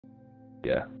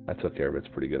Yeah, I took care of it. It's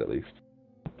pretty good at least.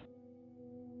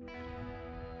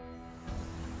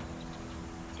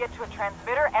 Get to a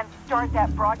transmitter and start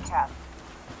that broadcast.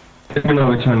 Let me know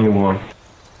which one you want.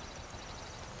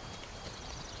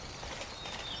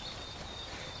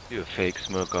 Do a fake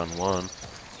smoke on one.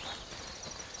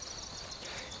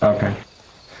 Okay.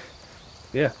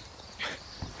 Yeah.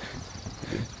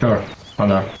 Sure.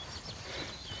 Hold on.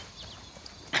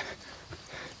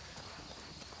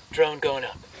 Drone going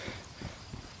up.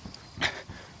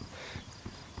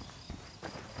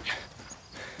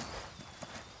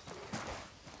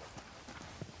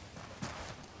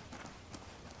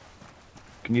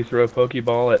 Can you throw a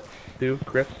Pokeball at 2,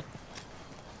 Chris?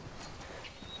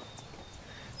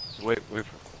 So wait for...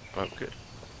 Oh, good.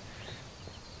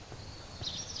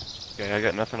 Okay, I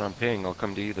got nothing on ping. I'll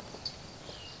come to you then.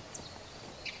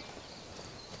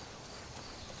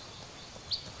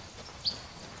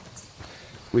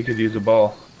 We could use a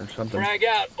ball or something. Frag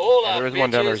out. All up, There is one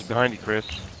down there bitches. behind you, Chris.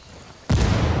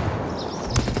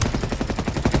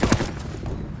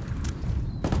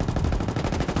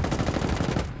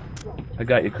 I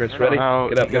got you, Chris. I don't Ready? know how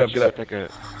Get up, he get up, got get up. like a...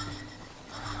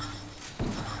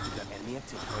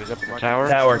 Oh, he's up in the tower?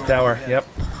 Tower. Yep.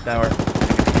 Tower.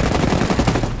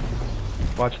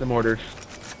 Watch the mortars.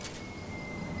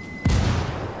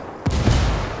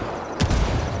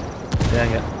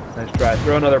 Dang it. Nice try.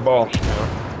 Throw another ball.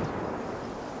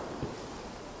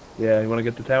 Yeah, you want to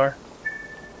get the tower?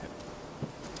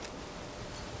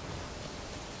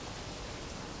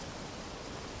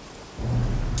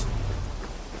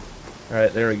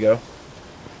 Alright, there we go.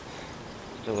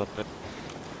 Still up there.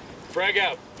 Frag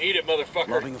out. Eat it, motherfucker.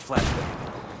 Lobbing a flashbang.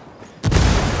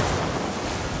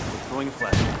 Throwing a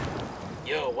flashbang.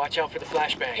 Yo, watch out for the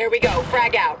flashbang. Here we go.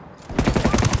 Frag out.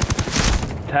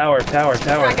 Tower.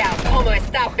 Frag out. Homo,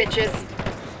 stop, bitches.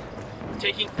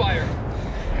 Taking fire.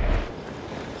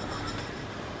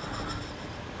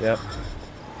 Yep.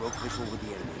 Broke visual with the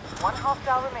enemy. One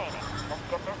hostile remaining. Let's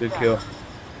get this Good done. kill.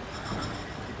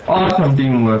 Awesome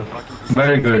teamwork.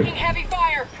 Very good. Taking heavy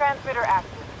fire. Transmitter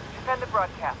active. Defend the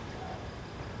broadcast.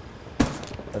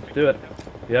 Let's do it.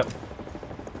 Yep.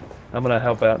 I'm gonna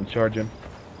help out and charge him.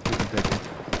 You can take him.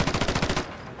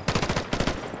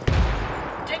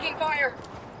 Taking fire.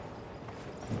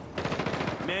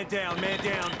 Man down, man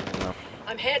down.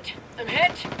 I'm hit.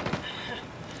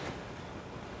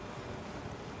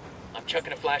 I'm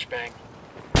chucking a flashbang.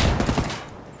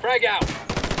 Frag out.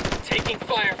 Taking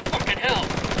fire. Fucking hell.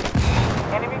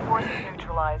 Enemy forces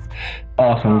neutralized.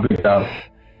 Awesome. Good job.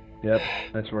 Yep.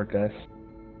 Nice work, guys.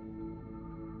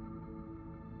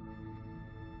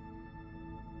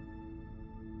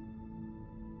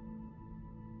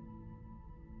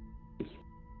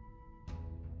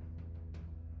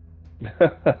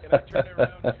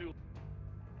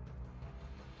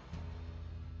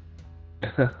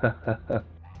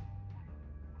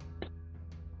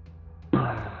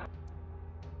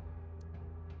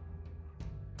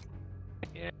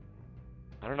 Yeah.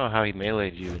 I don't know how he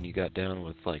meleeed you and you got down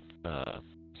with, like,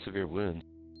 severe wounds.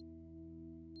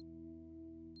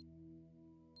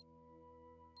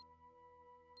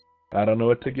 I don't know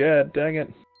what to get. Dang it.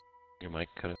 Your mic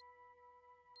cut.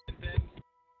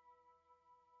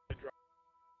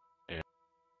 Yeah.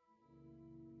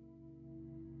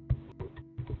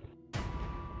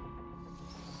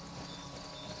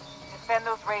 Defend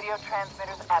those radio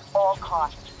transmitters at all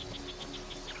costs.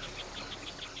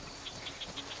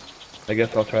 I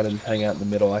guess I'll try to hang out in the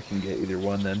middle. I can get either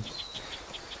one then.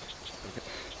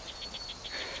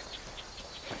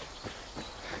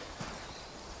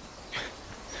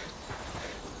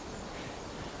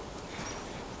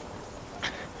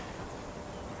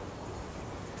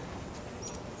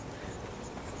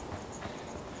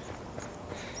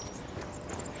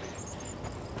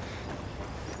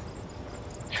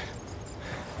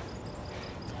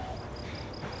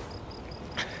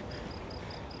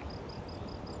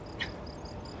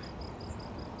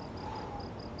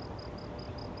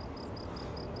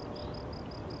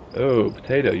 Oh,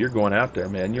 Potato, you're going out there,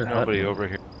 man. You're Nobody hunting. over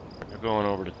here. They're going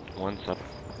over to one side.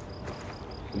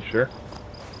 You sure?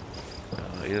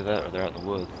 Either that or they're out in the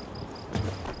woods.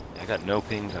 I got no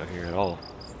pings out here at all.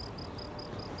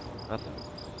 Nothing.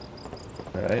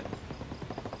 Alright.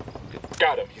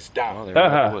 Got him. He's Oh, down. they're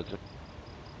out in the woods.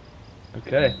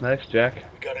 Okay, nice, Jack.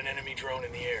 We got an enemy drone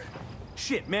in the air.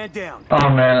 Shit, man down. Oh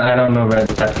man, I don't know where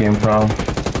that came from.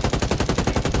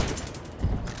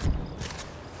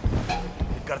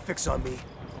 They've got a fix on me.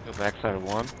 Go backside of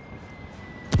one.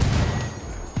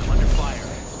 I'm under fire.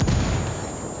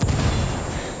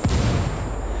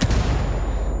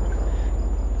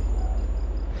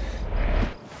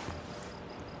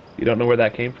 You don't know where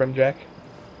that came from, Jack?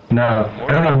 No,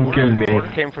 I don't know who killed me.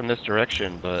 Mortar came from this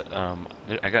direction, but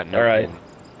I got no Alright. ping.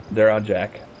 They're on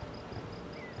Jack.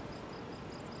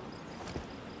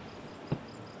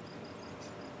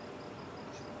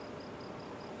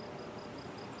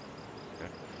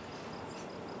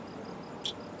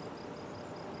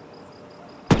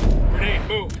 Grenade,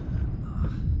 move.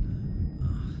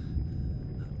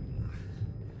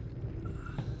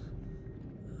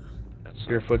 That's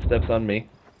Your footsteps on me.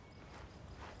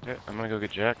 okay, I'm gonna go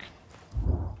get Jack.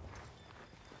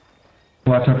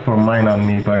 Watch out for mine on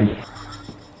me, buddy.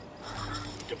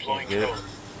 Deploying Yeah.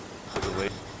 drone.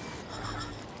 Wait.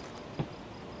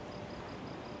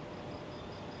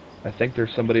 I think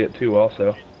there's somebody at 2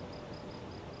 also.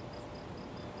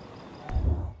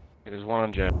 There's one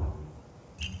on Jack.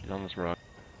 He's on this rock.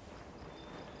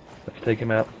 Let's take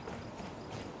him out.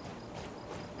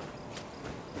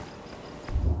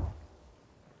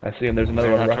 I see him. There's another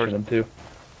They're one not rushing him too.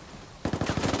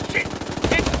 Shit.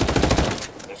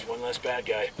 That's one less bad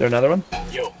guy. There another one?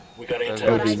 Yo, we got Oh,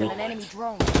 anti-missile Jesus. An enemy lines.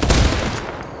 drone.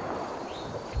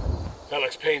 That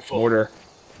looks painful. Mortar.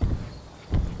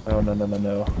 Oh no no no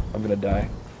no! I'm gonna die.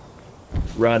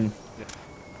 Run.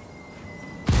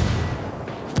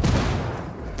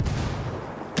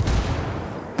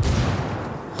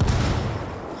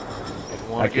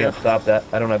 I can't stop that.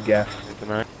 I don't have gas. Hit the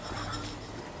knife.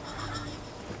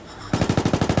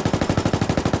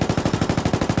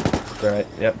 It's alright.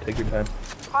 Yep, take your time.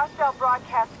 Hostile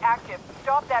broadcast active.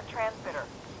 Stop that transmitter.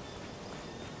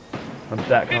 I'm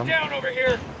Get SATCOM. down over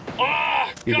here.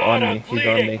 Ah, He's God, on I'm me. He's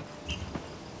bleeding. on me.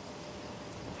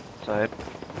 Side.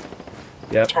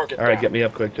 Yep. Target Alright, down. get me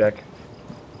up quick, Jack.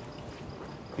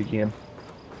 If you can.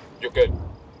 You're good.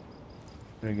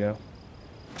 There you go.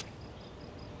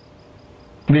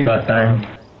 We got time.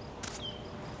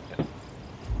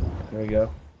 There we go.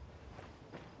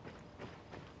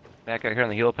 Back out here on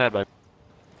the helipad by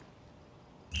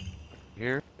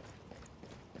here.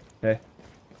 Okay.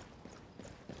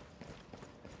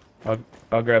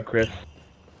 I'll grab Chris.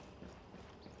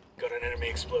 Got an enemy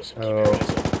explosive. Keep Oh. your eyes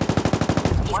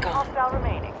open. One hostile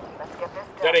remaining. Let's get this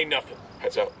done. That ain't nothing.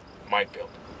 Heads up. Minefield.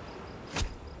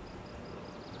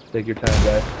 Take your time,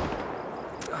 guys.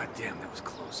 God damn, that was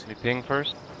close. Let me ping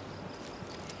first.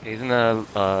 He's in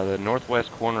the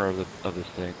northwest corner of this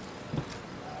thing.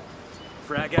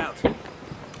 Frag out.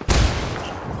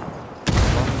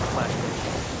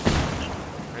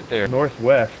 Right there.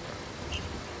 Northwest.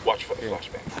 Watch for the Yeah.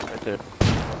 flashbang. Right there.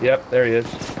 Yep, there he is.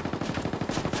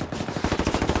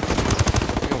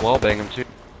 You can wall bang him too.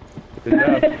 Good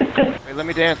job. Wait, let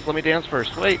me dance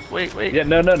first. Wait. Yeah,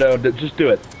 no, no, no. Just do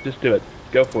it. Just do it.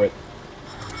 Go for it.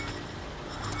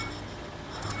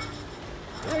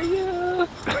 Yeah.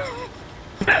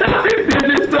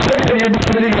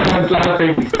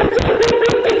 laughing.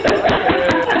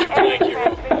 Enemy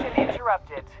transmission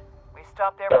interrupted. We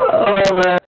stopped there. Oh man.